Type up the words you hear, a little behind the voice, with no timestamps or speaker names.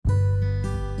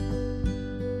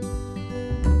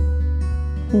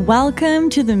Welcome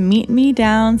to the Meet Me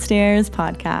Downstairs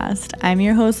podcast. I'm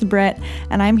your host, Britt,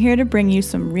 and I'm here to bring you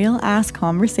some real-ass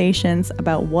conversations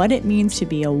about what it means to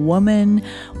be a woman,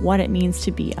 what it means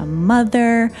to be a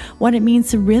mother, what it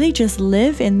means to really just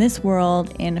live in this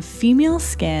world in a female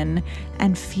skin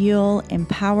and feel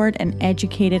empowered and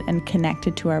educated and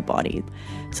connected to our bodies.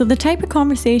 So the type of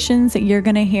conversations that you're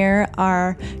going to hear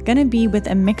are going to be with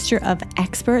a mixture of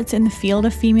experts in the field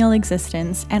of female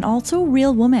existence and also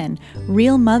real women,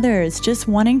 real mothers, just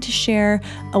wanting to share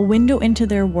a window into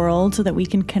their world so that we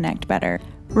can connect better.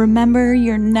 Remember,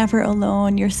 you're never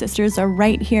alone. Your sisters are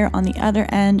right here on the other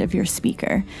end of your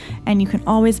speaker, and you can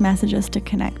always message us to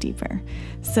connect deeper.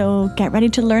 So get ready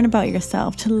to learn about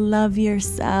yourself, to love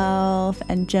yourself,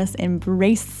 and just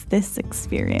embrace this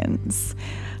experience.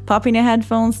 Pop in your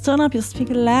headphones, turn up your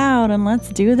speaker loud, and let's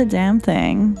do the damn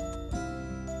thing.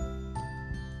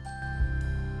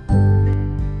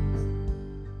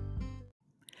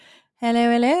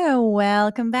 Hello.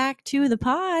 Welcome back to the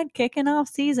pod, kicking off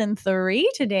season 3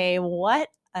 today. What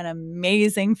an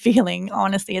amazing feeling.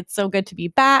 Honestly, it's so good to be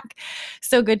back.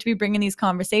 So good to be bringing these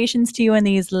conversations to you and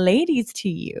these ladies to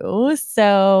you.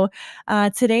 So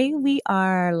today we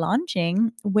are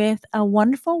launching with a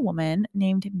wonderful woman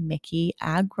named Miki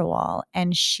Agrawal.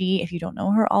 And she, if you don't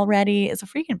know her already, is a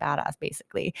freaking badass,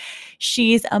 basically.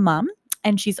 She's a mom.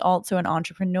 And she's also an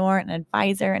entrepreneur, an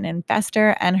advisor, an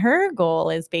investor. And her goal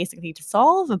is basically to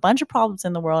solve a bunch of problems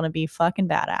in the world and be fucking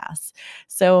badass.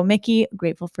 So Miki,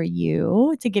 grateful for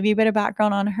you. To give you a bit of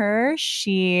background on her,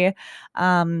 she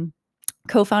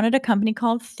co-founded a company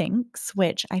called Thinx,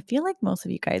 which I feel like most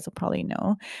of you guys will probably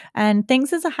know. And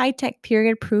Thinx is a high-tech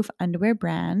period-proof underwear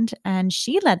brand. And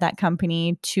she led that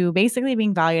company to basically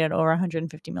being valued at over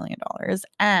 $150 million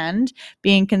and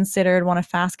being considered one of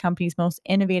Fast Company's most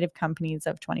innovative companies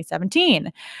of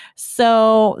 2017.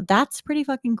 So that's pretty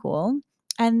fucking cool.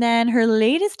 And then her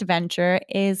latest venture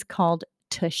is called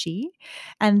Tushy.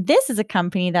 And this is a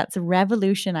company that's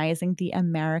revolutionizing the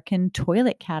American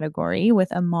toilet category with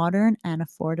a modern and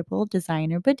affordable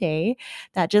designer bidet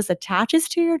that just attaches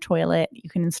to your toilet. You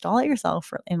can install it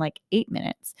yourself in like 8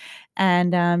 minutes.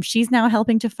 And she's now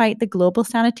helping to fight the global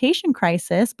sanitation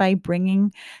crisis by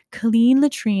bringing clean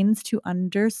latrines to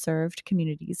underserved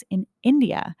communities in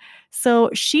India.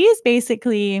 So she is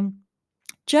basically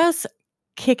just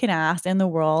kicking ass in the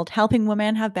world, helping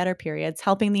women have better periods,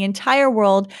 helping the entire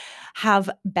world have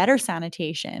better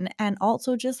sanitation, and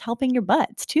also just helping your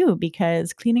butts too,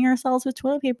 because cleaning ourselves with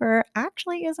toilet paper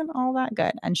actually isn't all that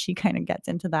good. And she kind of gets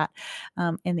into that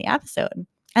in the episode.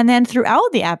 And then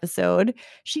throughout the episode,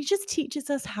 she just teaches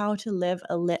us how to live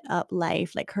a lit up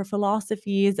life, like her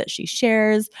philosophies that she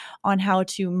shares on how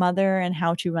to mother and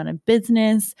how to run a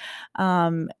business,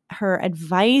 her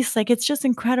advice, like it's just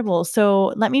incredible.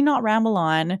 So let me not ramble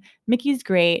on. Miki's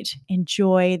great.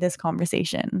 Enjoy this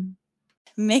conversation.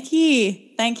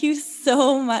 Miki, thank you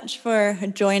so much for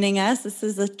joining us. This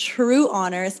is a true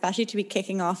honor, especially to be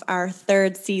kicking off our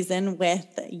 3rd season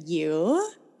with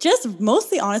you. Just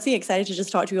mostly, honestly, excited to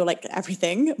just talk to you like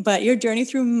everything, but your journey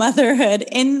through motherhood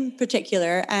in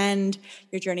particular, and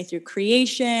your journey through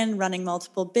creation, running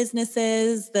multiple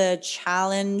businesses, the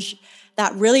challenge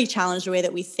that really challenged the way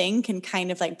that we think, and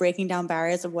kind of like breaking down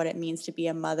barriers of what it means to be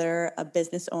a mother, a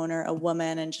business owner, a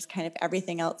woman, and just kind of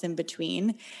everything else in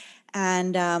between.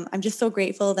 And I'm just so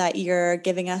grateful that you're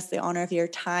giving us the honor of your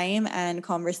time and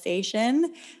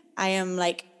conversation. I am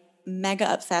like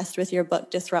mega obsessed with your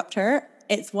book, Disruptor.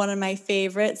 It's one of my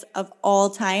favorites of all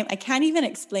time. I can't even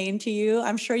explain to you.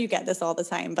 I'm sure you get this all the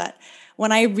time, but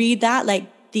when I read that,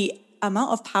 like the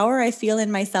amount of power I feel in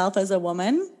myself as a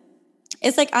woman,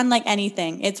 it's like unlike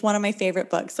anything. It's one of my favorite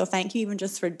books. So thank you even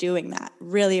just for doing that.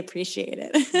 Really appreciate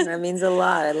it. That means a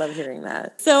lot. I love hearing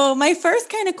that. So my first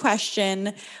kind of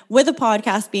question, with the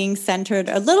podcast being centered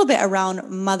a little bit around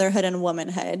motherhood and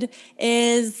womanhood,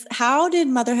 is how did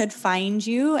motherhood find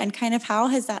you, and kind of how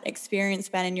has that experience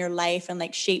been in your life and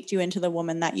like shaped you into the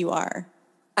woman that you are?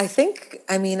 I think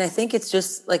it's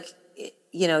just like,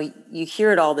 you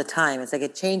hear it all the time. It's like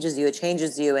it changes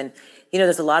you. And,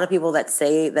 there's a lot of people that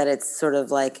say that it's sort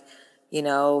of like,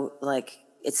 like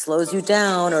it slows you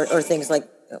down or things like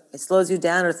it slows you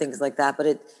down or things like that.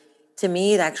 But to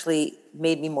me, it actually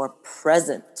made me more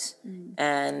present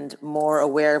and more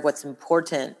aware of what's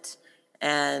important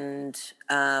and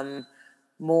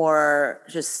more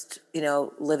just,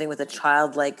 living with a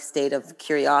childlike state of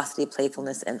curiosity,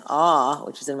 playfulness, and awe,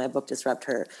 which is in my book, Disrupt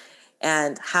Her,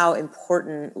 and how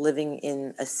important living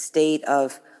in a state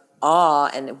of awe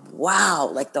and wow,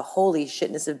 like the holy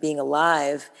shitness of being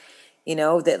alive,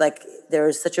 that like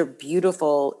there's such a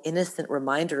beautiful, innocent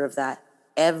reminder of that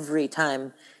every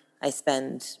time I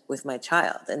spend with my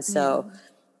child. And so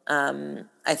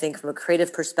I think from a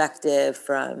creative perspective,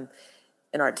 from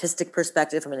an artistic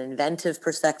perspective, from an inventive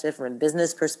perspective, from a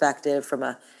business perspective, from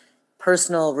a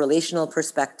personal relational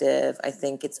perspective, I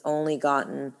think it's only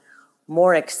gotten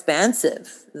more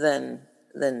expansive than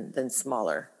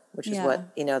smaller, which is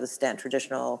what, the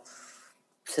traditional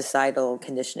societal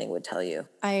conditioning would tell you.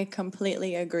 I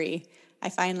completely agree. I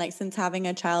find like since having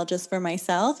a child just for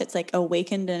myself, it's like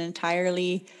awakened an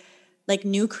entirely like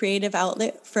new creative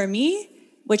outlet for me,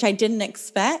 which I didn't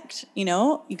expect,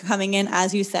 coming in,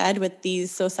 as you said, with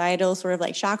these societal sort of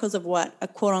like shackles of what a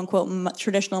quote unquote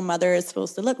traditional mother is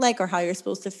supposed to look like or how you're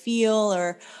supposed to feel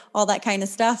or all that kind of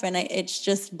stuff. And it's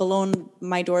just blown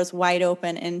my doors wide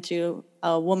open into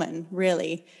a woman,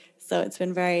 really. So it's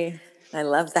been I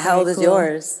love that. How old is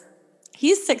yours?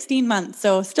 He's 16 months,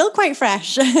 so still quite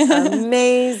fresh.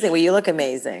 Amazing. Well, you look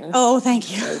amazing. Oh,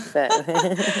 thank you.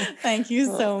 Thank you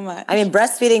so much. I mean,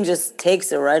 breastfeeding just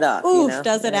takes it right off. Oof,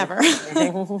 does it ever.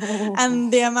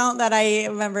 And the amount that I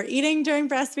remember eating during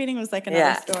breastfeeding was like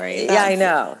another story. Yeah, I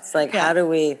know. It's like, how do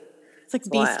we... It's like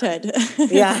beasthood.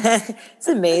 Yeah, it's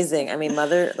amazing. I mean,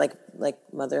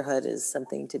 motherhood is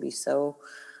something to be so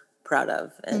proud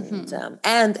of. And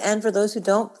and for those who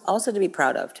don't, also to be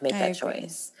proud of, to make that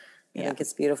choice. I think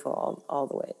it's beautiful all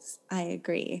the ways. I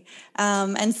agree.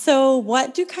 And so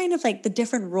what do kind of like the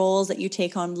different roles that you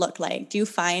take on look like? Do you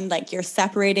find like you're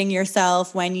separating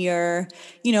yourself when you're,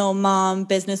 mom,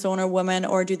 business owner, woman,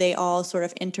 or do they all sort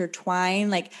of intertwine?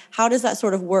 Like, how does that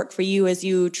sort of work for you as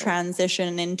you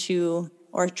transition into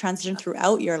or transition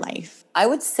throughout your life? I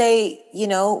would say,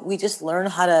 we just learn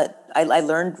how to, I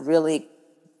learned really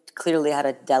clearly how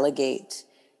to delegate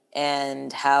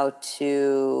and how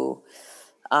to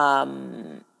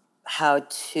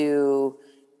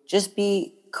just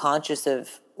be conscious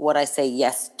of what I say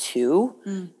yes to,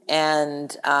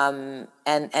 and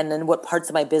then what parts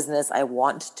of my business I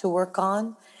want to work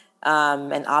on,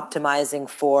 and optimizing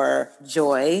for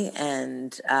joy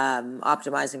and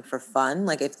optimizing for fun.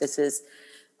 Like if this is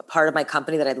a part of my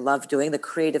company that I love doing, the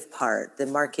creative part, the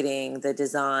marketing, the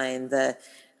design, the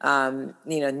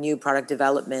new product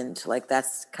development, like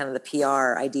that's kind of the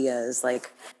PR ideas,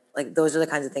 like those are the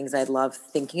kinds of things I love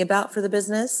thinking about for the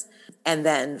business. And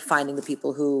then finding the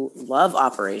people who love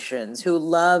operations, who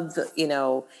love,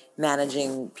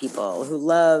 managing people, who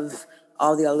love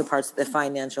all the other parts, the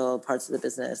financial parts of the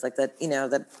business, like that,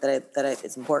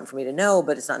 it's important for me to know,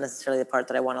 but it's not necessarily the part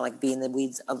that I want to like be in the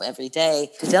weeds of every day,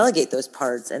 to delegate those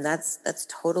parts. And that's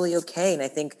totally okay. And I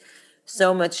think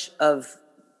so much of,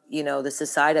 the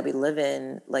society that we live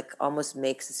in, like almost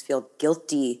makes us feel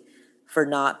guilty for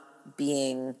not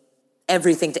being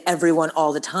everything to everyone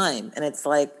all the time. And it's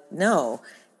like, no,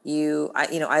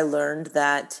 I learned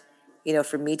that,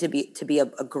 for me to be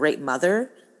a great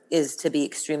mother is to be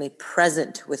extremely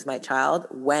present with my child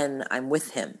when I'm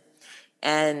with him,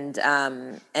 and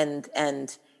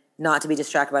not to be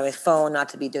distracted by my phone, not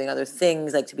to be doing other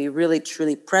things, like to be really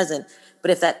truly present.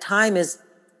 But if that time is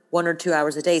 1 or 2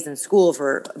 hours a day, he's in school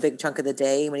for a big chunk of the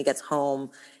day. When he gets home,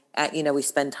 we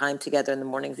spend time together in the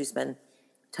mornings. We spend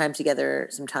time together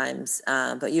sometimes,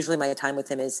 but usually my time with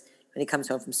him is when he comes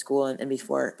home from school and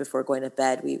before going to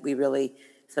bed. We really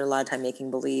spend a lot of time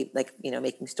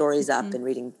making stories up and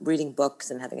reading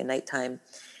books and having a nighttime,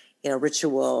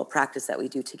 ritual practice that we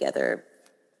do together.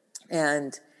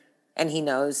 And he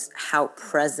knows how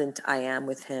present I am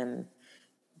with him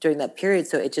during that period,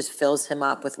 so it just fills him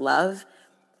up with love.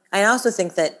 I also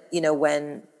think that,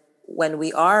 when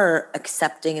we are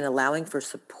accepting and allowing for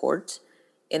support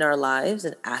in our lives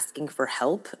and asking for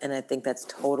help, and I think that's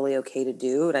totally okay to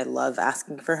do, and I love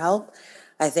asking for help,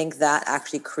 I think that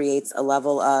actually creates a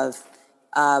level of,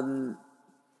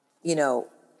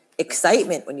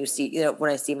 excitement when you see,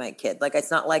 when I see my kid. Like,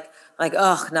 it's not like,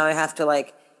 oh, now I have to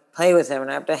like play with him and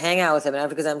I have to hang out with him, and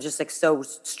because I'm just like so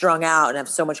strung out and have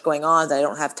so much going on that I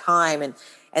don't have time, and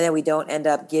then we don't end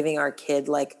up giving our kid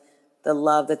like the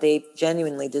love that they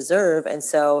genuinely deserve. And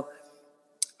so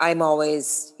I'm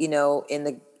always, in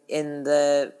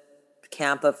the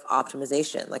camp of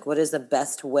optimization. Like, what is the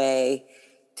best way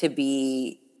to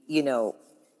be,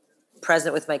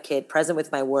 present with my kid, present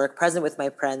with my work, present with my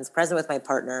friends, present with my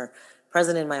partner,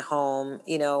 present in my home,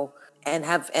 and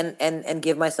have and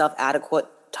give myself adequate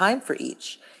time for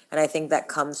each. And I think that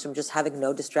comes from just having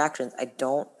no distractions. I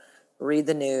don't read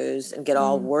the news and get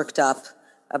all worked up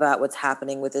about what's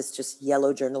happening with this just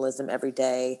yellow journalism every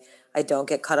day. I don't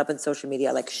get caught up in social media.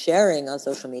 I like sharing on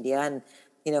social media and,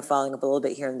 following up a little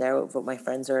bit here and there with what my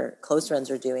close friends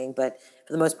are doing. But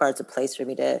for the most part, it's a place for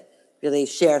me to really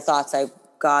share thoughts I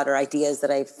got, or ideas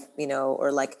that I've,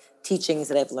 or like teachings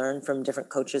that I've learned from different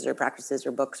coaches or practices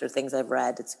or books or things I've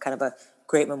read. It's kind of a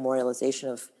great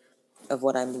memorialization of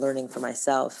what I'm learning for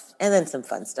myself, and then some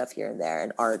fun stuff here and there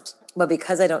and art. But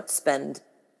because I don't spend,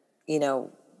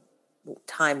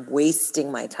 time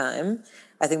wasting my time,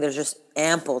 I think there's just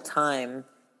ample time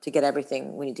to get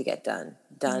everything we need to get done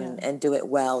and do it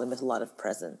well and with a lot of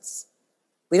presence.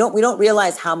 We don't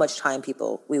realize how much time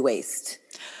we waste,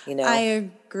 I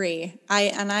agree.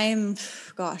 I'm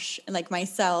like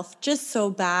myself, just so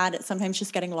bad at sometimes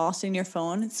just getting lost in your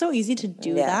phone. It's so easy to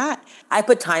do that. I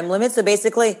put time limits. So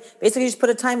basically just put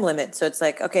a time limit. So it's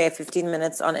like, okay, 15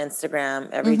 minutes on Instagram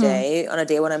every day. On a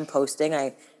day when I'm posting,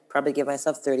 I probably give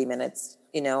myself 30 minutes,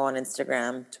 on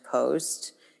Instagram to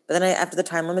post. But then after the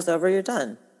time limit's over, you're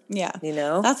done. Yeah.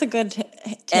 That's a good tip,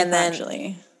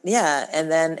 actually. Yeah.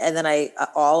 And then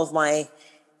all of my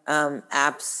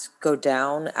apps go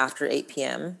down after 8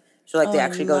 p.m. So like they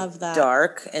actually go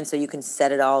dark. And so you can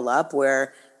set it all up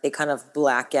where they kind of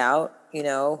black out,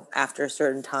 after a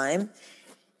certain time.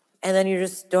 And then you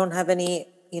just don't have any,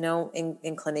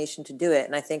 inclination to do it.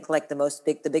 And I think like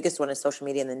the biggest one is social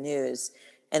media and the news.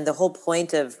 And the whole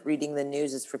point of reading the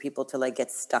news is for people to like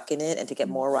get stuck in it and to get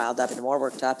more riled up and more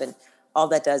worked up. And all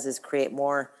that does is create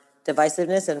more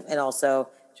divisiveness and also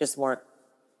just more,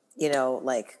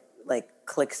 like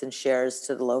clicks and shares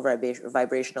to the low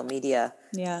vibrational media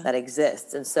that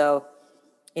exists. And so,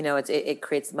 it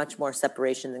creates much more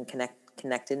separation than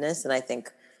connectedness. And I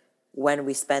think when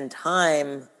we spend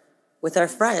time with our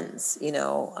friends,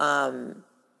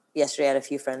 yesterday I had a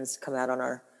few friends come out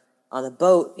on the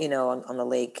boat, on the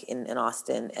lake in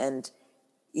Austin, and,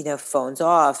 phones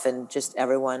off, and just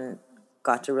everyone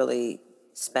got to really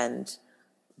spend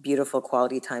beautiful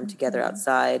quality time together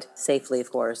outside, safely,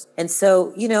 of course. And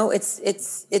so,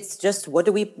 it's just what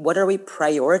are we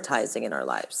prioritizing in our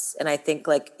lives? And I think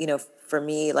like, for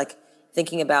me, like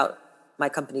thinking about my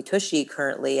company Tushy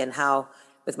currently, and how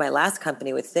with my last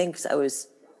company with Thinx,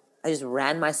 I just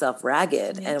ran myself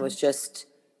ragged and was just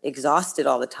exhausted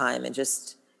all the time and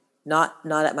just not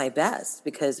at my best,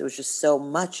 because it was just so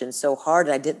much and so hard.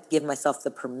 And I didn't give myself the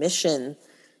permission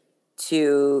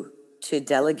to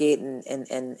delegate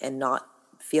and not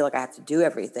feel like I have to do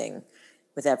everything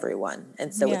with everyone.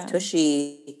 And so with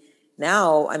Tushy,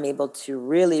 now I'm able to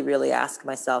really, really ask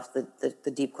myself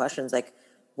the deep questions, like,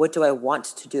 what do I want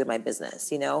to do in my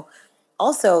business?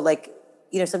 Also, like,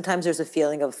 sometimes there's a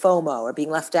feeling of FOMO or being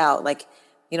left out. Like,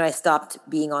 I stopped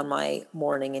being on my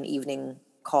morning and evening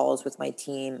calls with my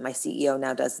team. My CEO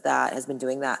now does that, has been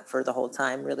doing that for the whole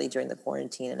time, really, during the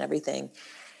quarantine and everything.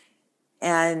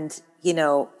 And,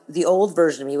 the old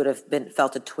version of me would have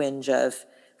felt a twinge of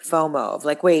FOMO, of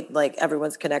like, wait, like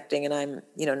everyone's connecting and I'm,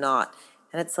 not.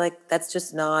 And it's like, that's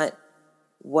just not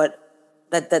what,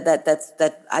 that's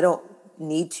I don't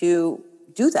need to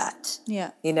do that.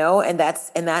 Yeah. And that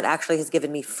actually has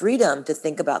given me freedom to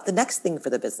think about the next thing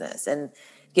for the business, and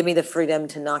give me the freedom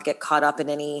to not get caught up in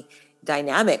any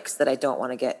dynamics that I don't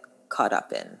want to get caught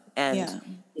up in. And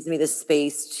gives me the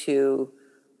space to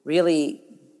really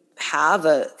have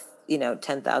a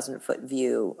 10,000 foot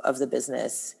view of the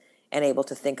business, and able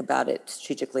to think about it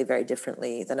strategically very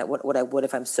differently than what I would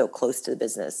if I'm so close to the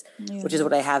business, which is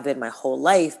what I have been my whole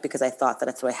life, because I thought that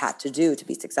that's what I had to do to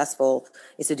be successful,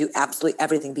 is to do absolutely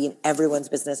everything, be in everyone's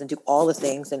business and do all the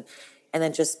things, and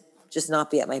then just not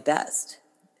be at my best.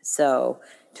 So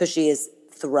Tushy is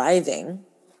thriving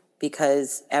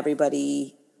because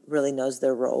everybody really knows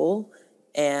their role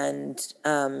and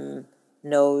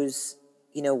knows,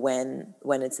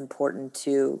 when it's important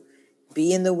to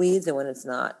be in the weeds and when it's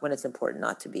important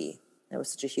not to be. That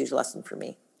was such a huge lesson for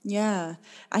me. Yeah.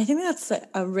 I think that's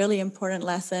a really important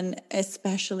lesson,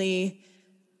 especially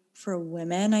for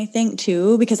women, I think,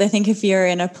 too, because I think if you're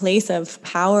in a place of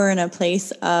power, in a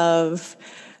place of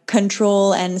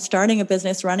control and starting a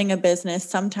business, running a business,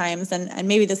 sometimes, and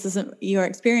maybe this isn't your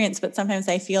experience, but sometimes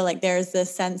I feel like there's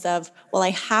this sense of, well, I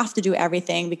have to do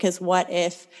everything, because what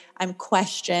if I'm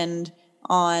questioned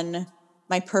on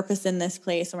my purpose in this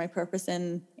place, or my purpose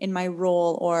in my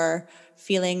role, or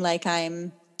feeling like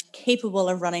I'm capable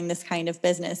of running this kind of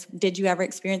business? Did you ever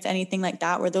experience anything like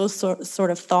that? Were those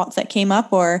sort of thoughts that came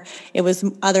up, or it was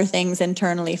other things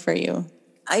internally for you?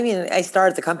 I mean, I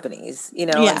started the companies,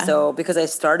 and so because I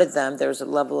started them, there was a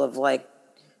level of like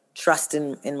trust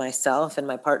in myself and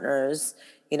my partners,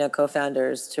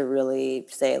 co-founders, to really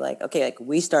say like, okay, like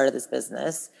we started this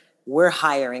business, we're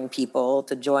hiring people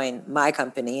to join my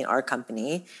company, our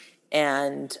company,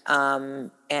 and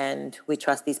we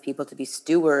trust these people to be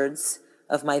stewards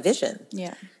of my vision.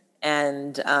 Yeah.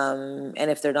 And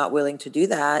if they're not willing to do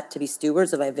that, to be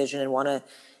stewards of my vision and want to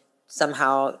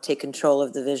somehow take control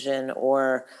of the vision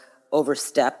or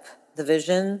overstep the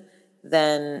vision,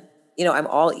 then, you know, I'm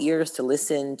all ears to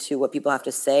listen to what people have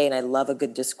to say. And I love a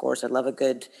good discourse. I love a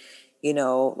good, you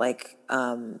know, like,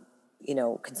 you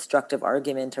know, constructive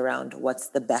argument around what's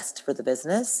the best for the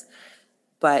business.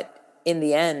 But in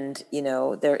the end, you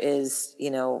know, there is,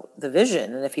 you know, the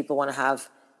vision. And if people want to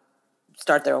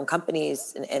start their own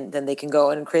companies, and then they can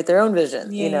go and create their own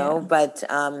vision, you know, but,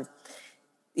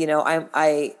 you know,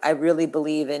 I really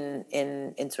believe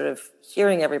in sort of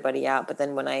hearing everybody out. But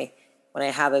then when I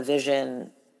have a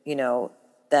vision, you know,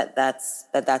 that's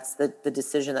the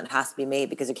decision that has to be made,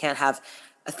 because you can't have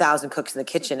 1,000 cooks in the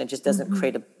kitchen. It just doesn't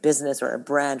create a business or a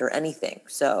brand or anything.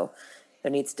 So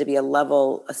there needs to be a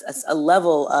level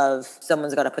of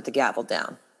someone's got to put the gavel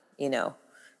down, you know,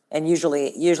 and usually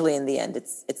in the end,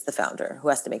 it's the founder who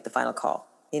has to make the final call.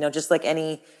 You know, just like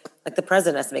the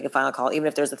president has to make a final call, even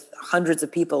if there's hundreds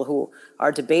of people who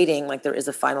are debating, like there is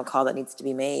a final call that needs to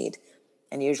be made.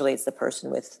 And usually it's the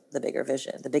person with the bigger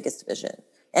vision, the biggest vision.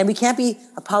 And we can't be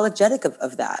apologetic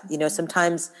of that. You know,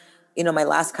 sometimes, you know, my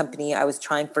last company, I was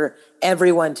trying for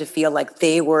everyone to feel like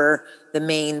they were the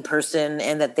main person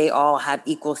and that they all had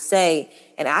equal say.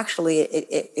 And actually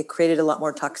it created a lot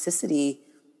more toxicity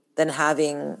than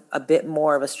having a bit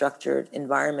more of a structured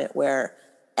environment where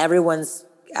everyone's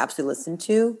absolutely listened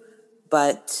to,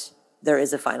 but there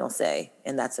is a final say,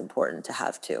 and that's important to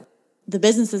have too. The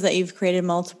businesses that you've created,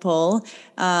 multiple,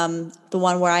 the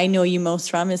one where I know you most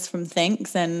from is from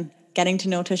Thinx, and getting to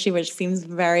know Tushy, which seems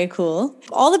very cool.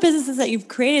 All the businesses that you've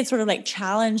created sort of like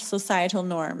challenge societal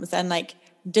norms and like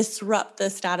disrupt the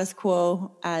status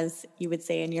quo, as you would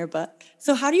say in your book.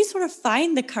 So how do you sort of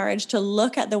find the courage to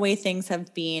look at the way things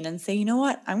have been and say, you know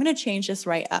what, I'm going to change this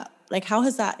right up? Like, how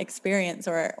has that experience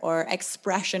or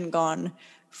expression gone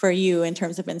for you in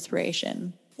terms of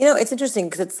inspiration? You know, it's interesting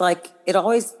because it's like it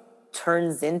always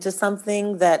turns into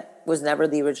something that was never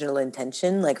the original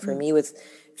intention. Like for me with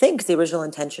Thinx, the original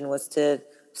intention was to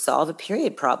solve a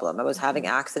period problem. I was having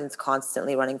accidents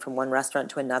constantly, running from one restaurant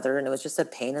to another, and it was just a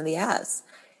pain in the ass.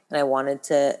 And I wanted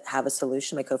to have a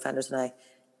solution. My co-founders and I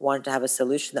wanted to have a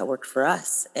solution that worked for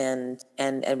us, and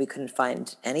we couldn't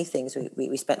find anything. So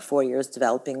we spent 4 years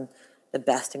developing the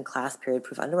best in class period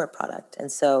proof underwear product.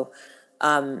 And so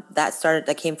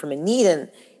that came from a need, and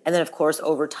then of course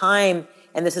over time,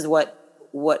 and this is what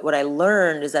I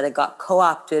learned, is that it got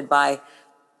co-opted by,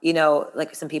 you know,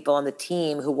 like some people on the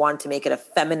team who wanted to make it a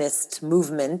feminist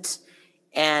movement.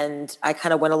 And I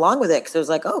kind of went along with it because it was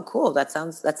like, oh, cool, that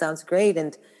sounds great.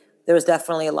 And there was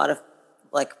definitely a lot of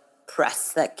like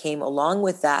press that came along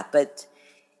with that, but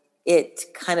it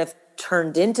kind of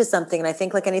turned into something. And I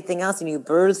think like anything else, when you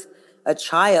birth a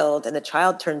child and the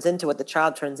child turns into what the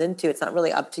child turns into, it's not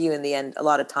really up to you in the end a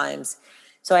lot of times.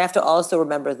 So I have to also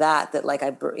remember that like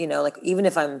you know, like even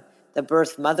if I'm the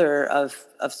birth mother of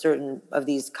certain of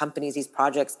these companies, these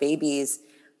projects, babies,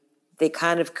 they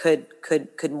kind of could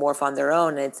morph on their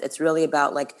own. And it's really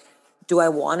about like, do I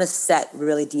want to set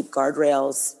really deep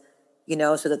guardrails, you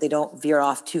know, so that they don't veer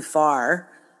off too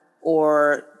far,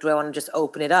 or do I want to just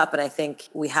open it up? And I think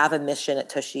we have a mission at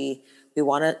Tushy. We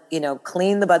want to, you know,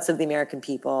 clean the butts of the American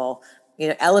people, you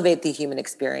know, elevate the human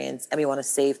experience, and we want to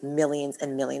save millions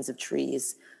and millions of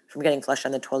trees from getting flushed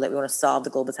down the toilet. We want to solve the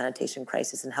global sanitation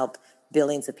crisis and help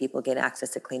billions of people get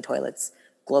access to clean toilets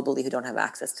globally who don't have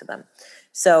access to them.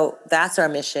 So that's our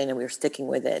mission, and we're sticking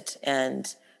with it.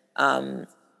 And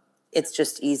it's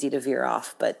just easy to veer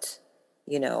off, but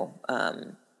you know,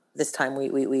 this time we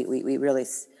really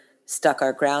stuck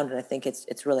our ground, and I think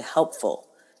it's really helpful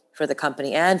for the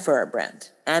company and for our brand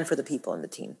and for the people in the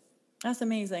team. That's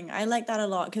amazing. I like that a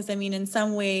lot because, I mean, in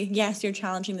some way, yes, you're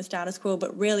challenging the status quo,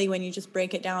 but really when you just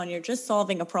break it down, you're just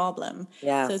solving a problem.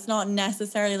 Yeah. So it's not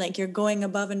necessarily like you're going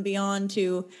above and beyond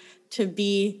to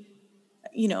be,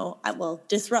 you know, well,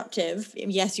 disruptive.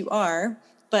 Yes, you are.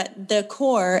 But the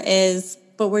core is,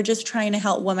 but we're just trying to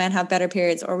help women have better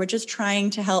periods, or we're just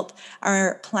trying to help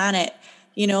our planet,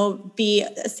 you know, be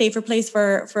a safer place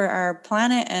for our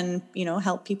planet, and, you know,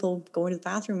 help people go into the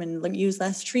bathroom and use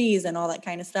less trees and all that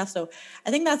kind of stuff. So I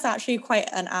think that's actually quite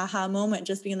an aha moment,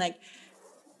 just being like,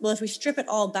 well, if we strip it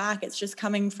all back, it's just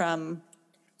coming from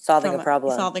solving a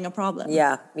problem.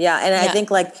 Yeah. And I think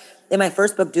like in my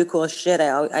first book, Do Cool Shit,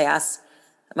 I asked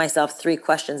myself 3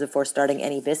 questions before starting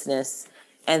any business.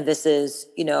 And this is,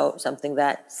 you know, something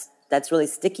that's really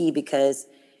sticky because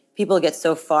people get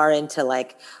so far into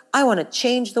like, I want to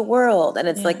change the world. And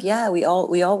it's like, yeah, we all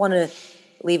want to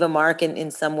leave a mark in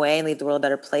some way and leave the world a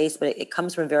better place. But it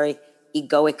comes from a very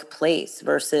egoic place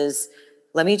versus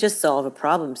let me just solve a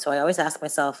problem. So I always ask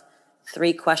myself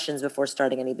 3 questions before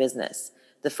starting any business.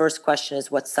 the first question is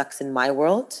what sucks in my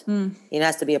world. It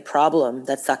has to be a problem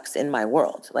that sucks in my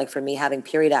world. Like for me, having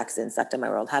period accidents sucked in my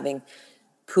world, having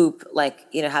poop,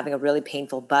 like, having a really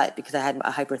painful butt because I had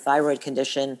a hyperthyroid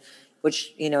condition,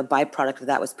 which, byproduct of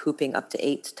that was pooping up to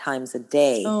 8 times a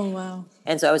day. Oh, wow.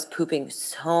 And so I was pooping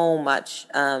so much,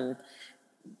 and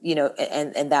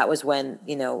that was when,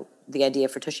 the idea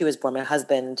for Tushy was born. My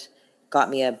husband got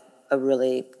me a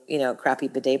really, crappy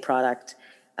bidet product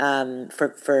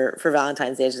for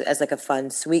Valentine's Day as like a fun,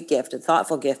 sweet gift, a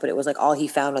thoughtful gift, but it was like all he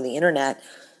found on the internet.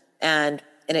 And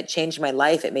it changed my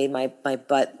life. It made my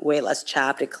butt way less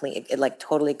chapped. It like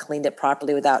totally cleaned it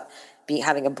properly without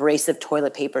having abrasive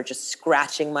toilet paper, just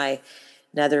scratching my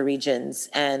nether regions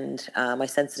and my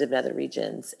sensitive nether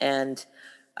regions. And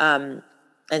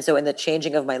so in the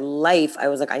changing of my life, I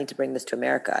was like, I need to bring this to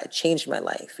America. It changed my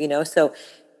life, So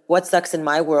what sucks in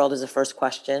my world is the first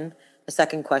question. The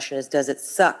second question is, does it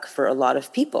suck for a lot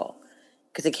of people?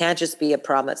 Because it can't just be a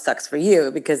problem that sucks for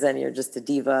you, because then you're just a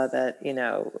diva that,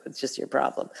 it's just your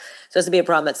problem. So it has to be a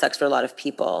problem that sucks for a lot of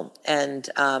people. And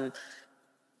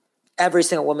every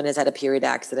single woman has had a period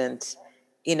accident.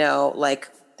 Like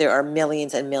there are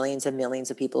millions and millions and millions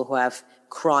of people who have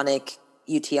chronic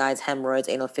UTIs, hemorrhoids,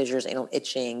 anal fissures, anal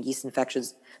itching, yeast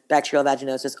infections, bacterial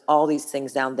vaginosis, all these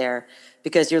things down there,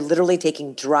 because you're literally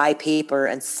taking dry paper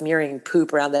and smearing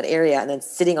poop around that area and then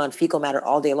sitting on fecal matter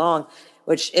all day long,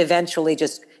 which eventually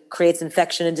just creates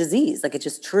infection and disease. Like, it's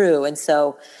just true. And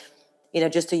so,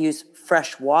 just to use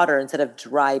fresh water instead of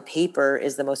dry paper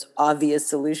is the most obvious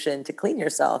solution to clean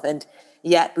yourself. And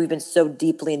yet we've been so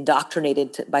deeply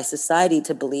indoctrinated by society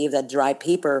to believe that dry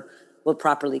paper will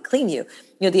properly clean you.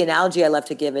 The analogy I love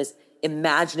to give is,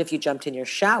 imagine if you jumped in your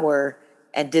shower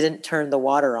and didn't turn the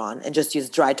water on and just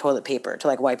used dry toilet paper to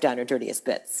like wipe down your dirtiest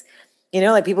bits.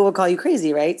 Like people would call you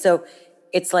crazy, right? So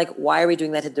it's like, why are we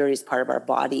doing that to the dirtiest part of our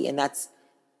body? And that's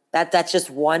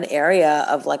just one area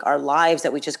of like our lives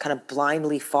that we just kind of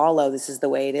blindly follow. This is the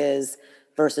way it is,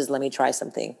 versus let me try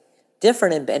something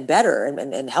different and better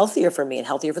and healthier for me and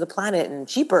healthier for the planet and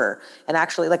cheaper. And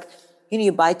actually, like,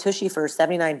 you buy Tushy for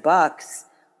 $79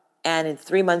 and in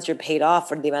 3 months you're paid off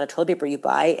for the amount of toilet paper you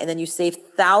buy. And then you save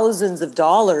thousands of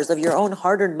dollars of your own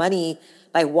hard-earned money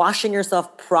by washing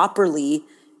yourself properly,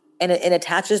 and it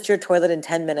attaches to your toilet in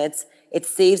 10 minutes. It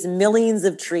saves millions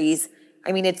of trees.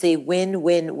 I mean, it's a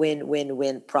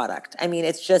win-win-win-win-win product. I mean,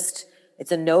 it's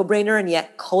a no-brainer, and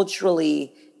yet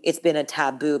culturally it's been a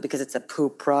taboo because it's a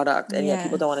poop product, and yet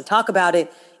people don't want to talk about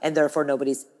it, and therefore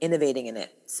nobody's innovating in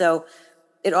it. So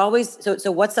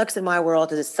so what sucks in my world?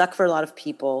 Does it suck for a lot of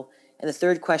people? And the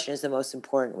third question is the most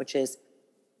important, which is,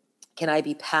 can I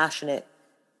be passionate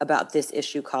about this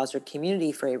issue, cause, or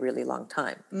community for a really long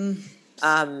time?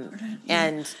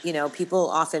 And,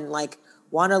 people often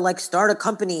want to start a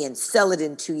company and sell it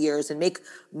in 2 years and make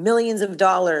millions of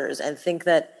dollars and think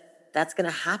that that's going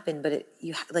to happen. But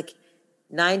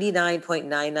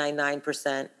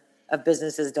 99.999% of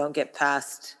businesses don't get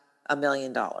past $1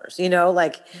 million,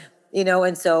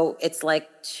 and so it's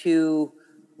like, to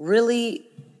really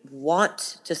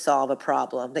want to solve a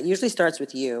problem that usually starts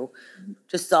with you,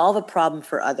 to solve a problem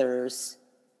for others,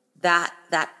 that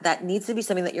needs to be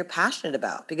something that you're passionate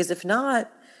about, because if not,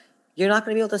 you're not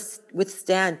going to be able to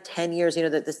withstand 10 years.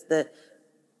 The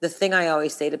thing I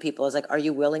always say to people is like, are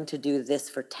you willing to do this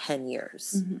for 10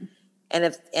 years? Mm-hmm.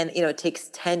 And it takes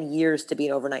 10 years to be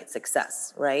an overnight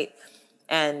success, right?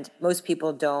 And most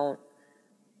people don't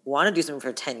want to do something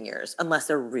for 10 years unless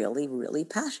they're really, really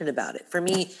passionate about it. For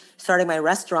me, starting my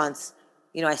restaurants,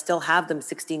 I still have them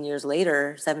 16 years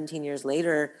later, 17 years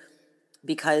later,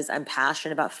 because I'm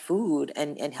passionate about food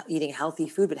and eating healthy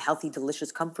food, but healthy,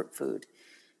 delicious comfort food.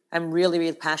 I'm really,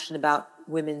 really passionate about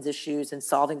women's issues and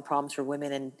solving problems for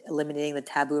women and eliminating the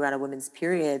taboo around a women's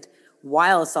period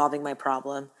while solving my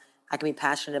problem. I can be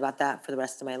passionate about that for the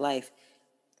rest of my life.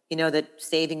 That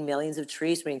saving millions of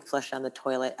trees being flushed down the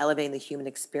toilet, elevating the human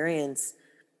experience,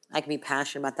 I can be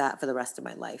passionate about that for the rest of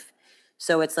my life.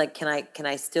 So it's like, can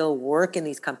I still work in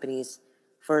these companies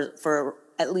for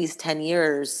at least 10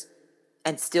 years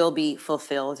and still be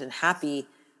fulfilled and happy?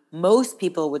 Most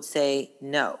people would say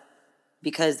no,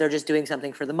 because they're just doing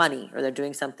something for the money, or they're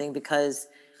doing something because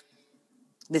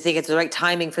they think it's the right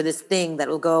timing for this thing that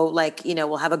will go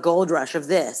we'll have a gold rush of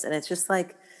this. And it's just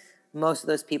like, most of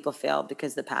those people fail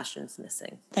because the passion's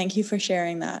missing. Thank you for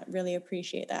sharing that. Really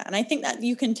appreciate that. And I think that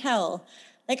you can tell,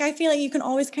 I feel like you can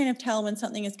always kind of tell when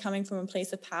something is coming from a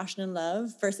place of passion and love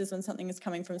versus when something is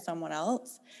coming from someone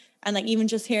else. And even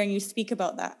just hearing you speak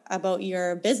about that, about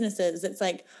your businesses, it's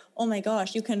like, oh my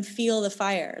gosh, you can feel the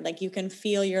fire. You can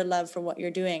feel your love for what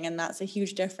you're doing. And that's a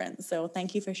huge difference. So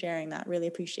thank you for sharing that. Really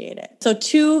appreciate it. So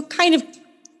to kind of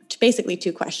basically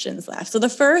 2 questions left. So the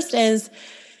first is,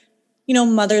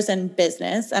 mothers and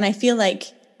business. And I feel like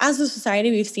as a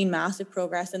society, we've seen massive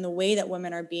progress in the way that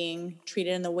women are being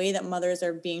treated and the way that mothers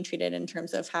are being treated in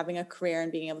terms of having a career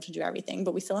and being able to do everything.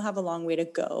 But we still have a long way to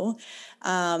go.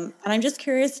 And I'm just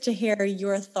curious to hear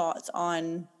your thoughts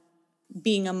on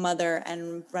being a mother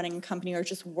and running a company, or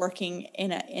just working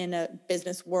in a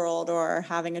business world, or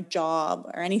having a job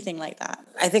or anything like that.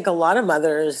 I think a lot of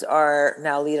mothers are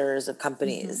now leaders of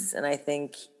companies. And I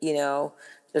think,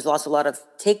 there's also a lot of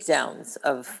takedowns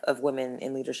of women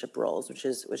in leadership roles, which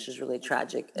is really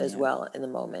tragic as well in the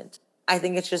moment. I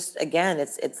think it's just, again,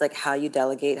 it's like how you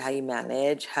delegate, how you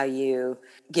manage, how you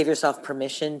give yourself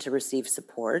permission to receive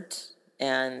support.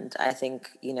 And I think,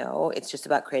 it's just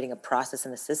about creating a process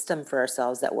and a system for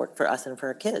ourselves that work for us and for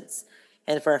our kids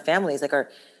and for our families. Like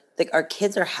our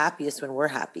kids are happiest when we're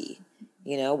happy.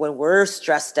 When we're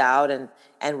stressed out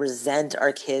and resent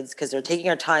our kids because they're taking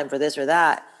our time for this or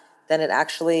that, then it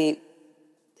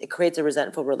creates a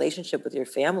resentful relationship with your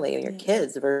family and your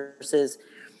kids, versus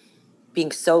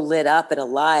being so lit up and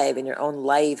alive in your own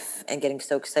life and getting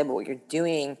so excited about what you're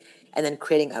doing, and then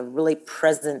creating a really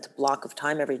present block of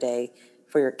time every day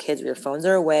for your kids where your phones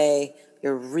are away,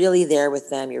 you're really there with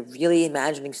them, you're really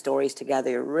imagining stories together,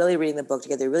 you're really reading the book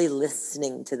together, you're really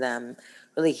listening to them,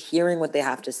 really hearing what they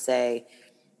have to say.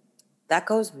 That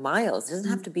goes miles. It doesn't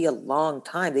have to be a long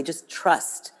time. They just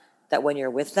trust that when you're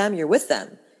with them, you're with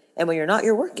them. And when you're not,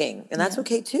 you're working. And that's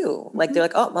okay too. Like they're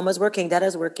like, oh, mama's working,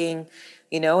 dada's working,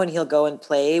 and he'll go and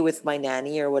play with my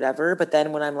nanny or whatever. But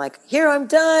then when I'm like, here, I'm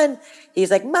done, he's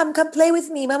like, mom, come play with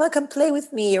me. Mama, come play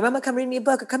with me. Or mama, come read me a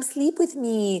book, or come sleep with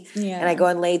me. Yeah. And I go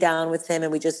and lay down with him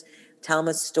and we just tell him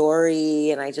a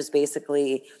story. And I just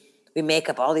basically, we make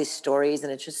up all these stories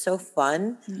and it's just so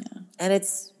fun. Yeah. And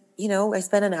it's, I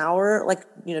spend an hour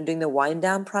doing the wind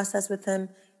down process with him,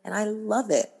 and I love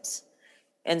it.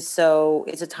 And so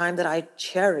it's a time that I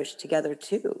cherish together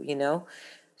too,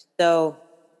 So,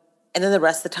 and then the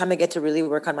rest of the time I get to really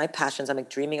work on my passions. I'm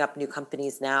dreaming up new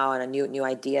companies now and new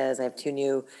ideas. I have 2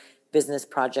 new business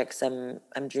projects I'm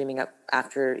dreaming up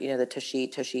after, the Tushy,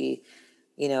 Tushy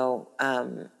is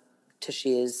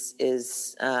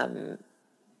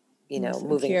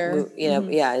moving,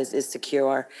 is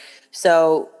secure.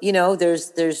 So,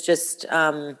 there's just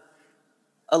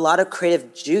a lot of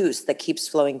creative juice that keeps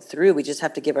flowing through. We just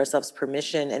have to give ourselves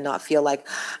permission and not feel like,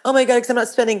 oh my God, because I'm not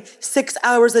spending 6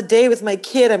 hours a day with my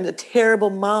kid, I'm a terrible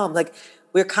mom. Like,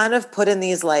 we're kind of put in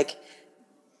these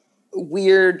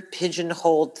weird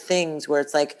pigeonholed things where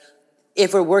it's like,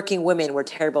 if we're working women, we're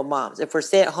terrible moms. If we're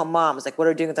stay-at-home moms, like, what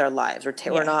are we doing with our lives?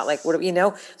 We're not, like, what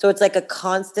are, So it's like a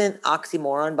constant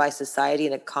oxymoron by society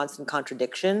and a constant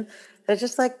contradiction. That's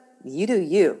just like, you do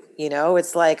you,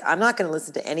 It's like, I'm not going to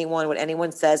listen to anyone, what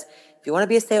anyone says. If you want to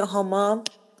be a stay-at-home mom,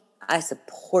 I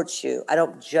support you. I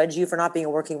don't judge you for not being a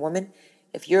working woman.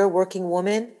 If you're a working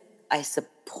woman, I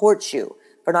support you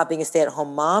for not being a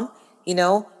stay-at-home mom,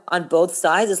 on both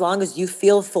sides. As long as you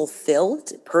feel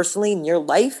fulfilled personally in your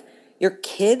life, your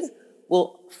kid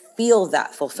will feel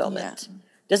that fulfillment. Yeah.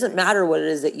 Doesn't matter what it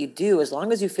is that you do. As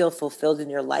long as you feel fulfilled in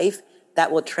your life,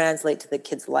 that will translate to the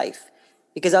kid's life.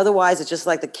 Because otherwise, it's just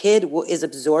like the kid is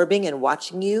absorbing and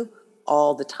watching you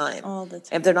all the time. All the time.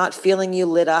 And if they're not feeling you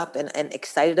lit up and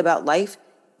excited about life,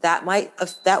 that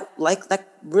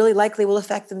really likely will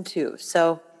affect them too.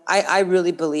 So I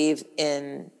really believe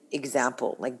in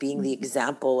example, like being the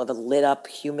example of a lit up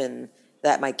human,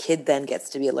 that my kid then gets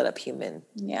to be a lit up human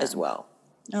as well.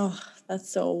 Oh, that's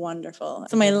so wonderful.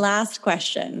 So my last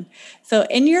question. So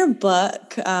in your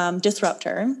book,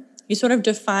 Disruptor, you sort of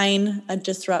define a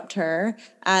disruptor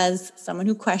as someone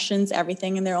who questions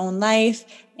everything in their own life,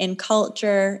 in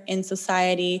culture, in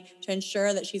society, to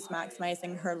ensure that she's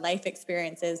maximizing her life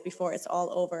experiences before it's all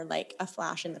over like a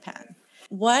flash in the pan.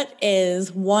 What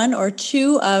is 1 or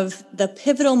 2 of the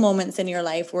pivotal moments in your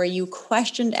life where you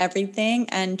questioned everything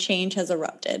and change has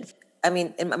erupted? I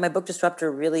mean, in my book,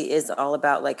 Disruptor really is all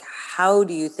about, like, how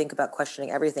do you think about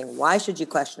questioning everything? Why should you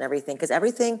question everything? Because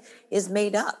everything is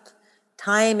made up.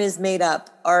 Time is made up.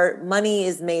 Our money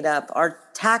is made up. Our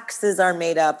taxes are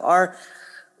made up. Our,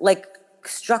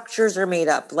 structures are made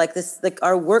up.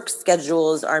 Our work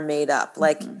schedules are made up.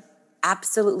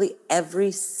 Absolutely every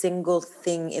single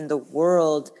thing in the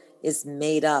world is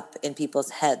made up in people's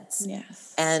heads.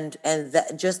 Yes. And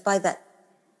that, just by that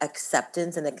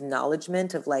acceptance and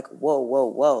acknowledgement of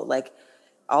whoa,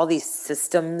 all these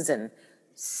systems and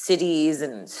cities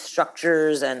and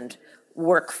structures and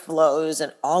workflows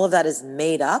and all of that is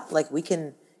made up. We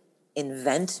can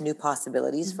invent new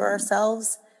possibilities for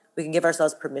ourselves We can give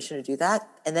ourselves permission to do that.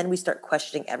 And then we start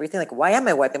questioning everything. Like, why am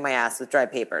I wiping my ass with dry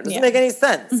paper? It doesn't make any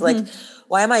sense. Like,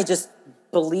 why am I just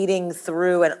bleeding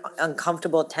through an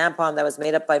uncomfortable tampon that was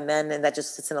made up by men and that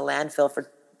just sits in a landfill for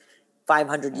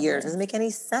 500 years? It doesn't make any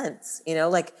sense. You know,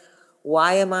 like,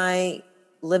 why am I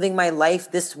living my life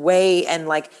this way and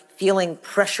like feeling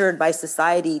pressured by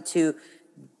society to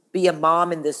be a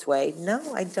mom in this way?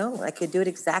 No, I don't. I could do it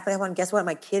exactly how I want. Guess what?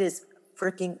 My kid is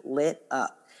freaking lit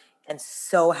up and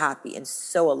so happy and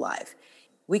so alive.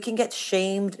 We can get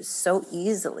shamed so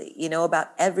easily, you know, about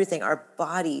everything, our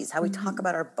bodies, how we talk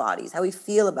about our bodies, how we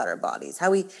feel about our bodies,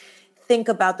 how we think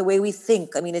about the way we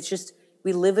think. I mean, it's just,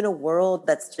 we live in a world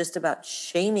that's just about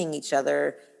shaming each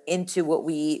other into what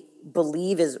we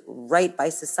believe is right by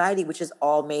society, which is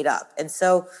all made up. And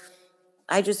so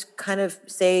I just kind of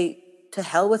say to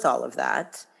hell with all of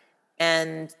that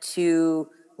and to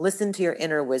listen to your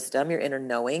inner wisdom, your inner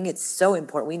knowing. It's so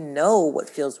important. We know what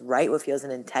feels right, what feels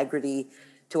in integrity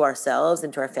to ourselves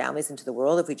and to our families and to the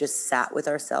world. If we just sat with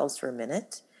ourselves for a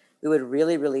minute, we would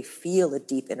really, really feel a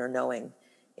deep inner knowing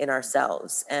in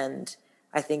ourselves. And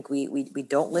I think we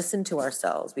don't listen to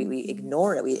ourselves. We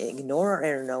ignore it. We ignore our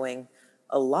inner knowing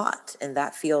a lot. And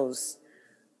that feels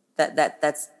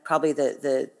that's probably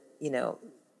the you know,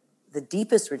 the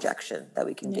deepest rejection that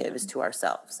we can give is to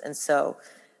ourselves. And so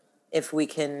if we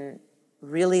can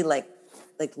really like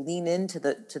lean into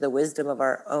the wisdom of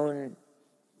our own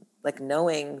like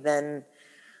knowing, then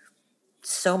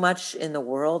so much in the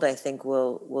world I think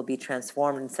will be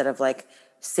transformed, instead of like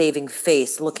saving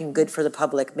face, looking good for the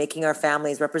public, making our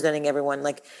families, representing everyone,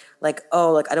 like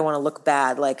oh, like I don't want to look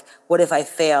bad, like what if I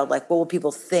failed, like what will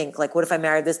people think, like what if I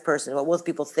married this person, what will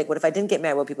people think, what if I didn't get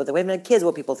married, what will people think, what if I had kids, what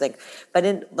will people think, if I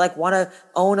didn't like want to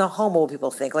own a home, what will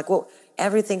people think, like what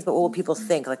everything's, but what will people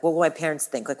think, like what will my parents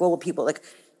think, like what will people like,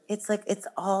 it's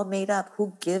all made up.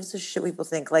 Who gives a shit what people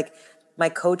think? Like my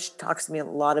coach talks to me a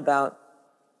lot about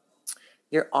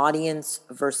your audience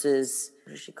versus,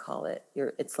 what does she call it?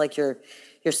 It's like your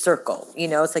circle, you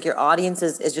know, it's like your audience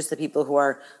is just the people who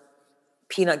are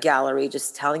peanut gallery,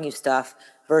 just telling you stuff,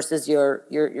 versus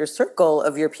your circle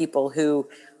of your people who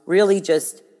really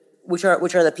just, which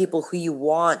are the people who you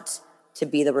want to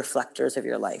be the reflectors of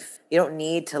your life. You don't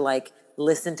need to like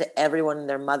listen to everyone and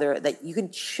their mother. That you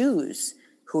can choose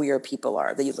who your people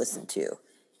are that you listen to.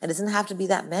 And it doesn't have to be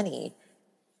that many.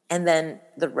 And then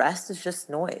the rest is just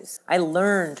noise. I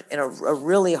learned in a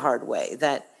really hard way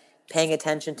that paying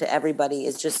attention to everybody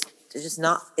is just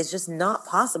not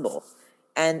possible.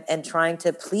 And trying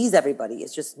to please everybody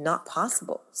is just not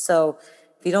possible. So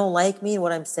if you don't like me and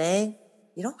what I'm saying,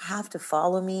 you don't have to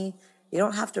follow me. You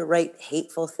don't have to write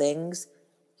hateful things.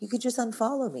 You could just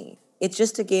unfollow me. It's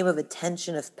just a game of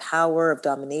attention, of power, of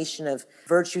domination, of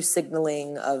virtue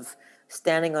signaling, of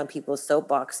standing on people's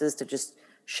soapboxes to just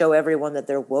show everyone that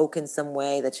they're woke in some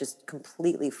way that's just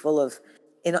completely full of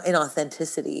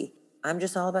inauthenticity. I'm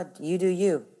just all about you do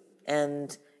you,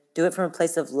 and do it from a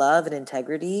place of love and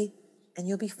integrity, and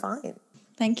you'll be fine.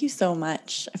 Thank you so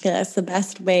much. I feel that's the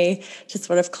best way to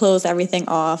sort of close everything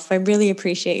off. I really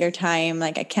appreciate your time.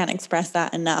 Like I can't express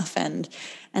that enough. And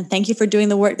thank you for doing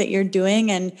the work that you're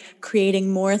doing and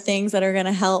creating more things that are going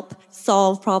to help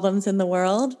solve problems in the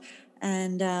world.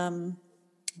 And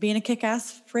being a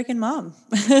kick-ass freaking mom.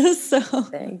 So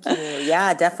thank you.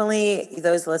 Yeah, definitely.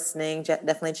 Those listening,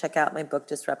 definitely check out my book,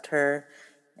 Disrupt Her,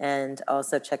 and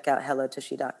also check out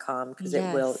hellotushy.com because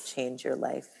it will change your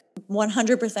life.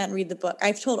 100% read the book.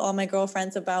 I've told all my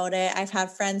girlfriends about it. I've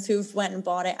had friends who've went and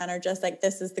bought it and are just like,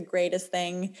 this is the greatest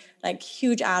thing, like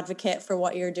huge advocate for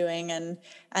what you're doing. And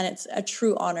it's a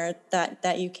true honor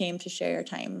that you came to share your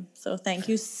time. So thank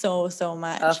you so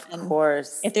much. Of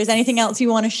course. If there's anything else you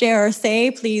want to share or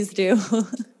say, please do.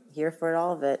 Here for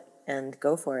all of it, and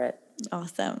go for it.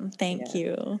 Awesome. Thank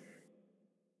you.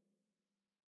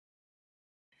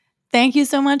 Thank you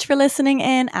so much for listening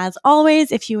in. As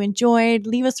always, if you enjoyed,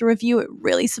 leave us a review. It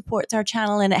really supports our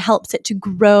channel and it helps it to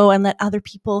grow and let other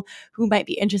people who might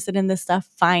be interested in this stuff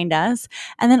find us.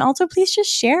 And then also please just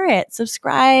share it,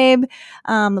 subscribe,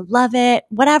 love it,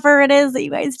 whatever it is that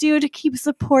you guys do to keep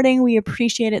supporting. We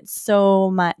appreciate it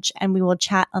so much, and we will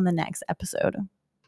chat on the next episode.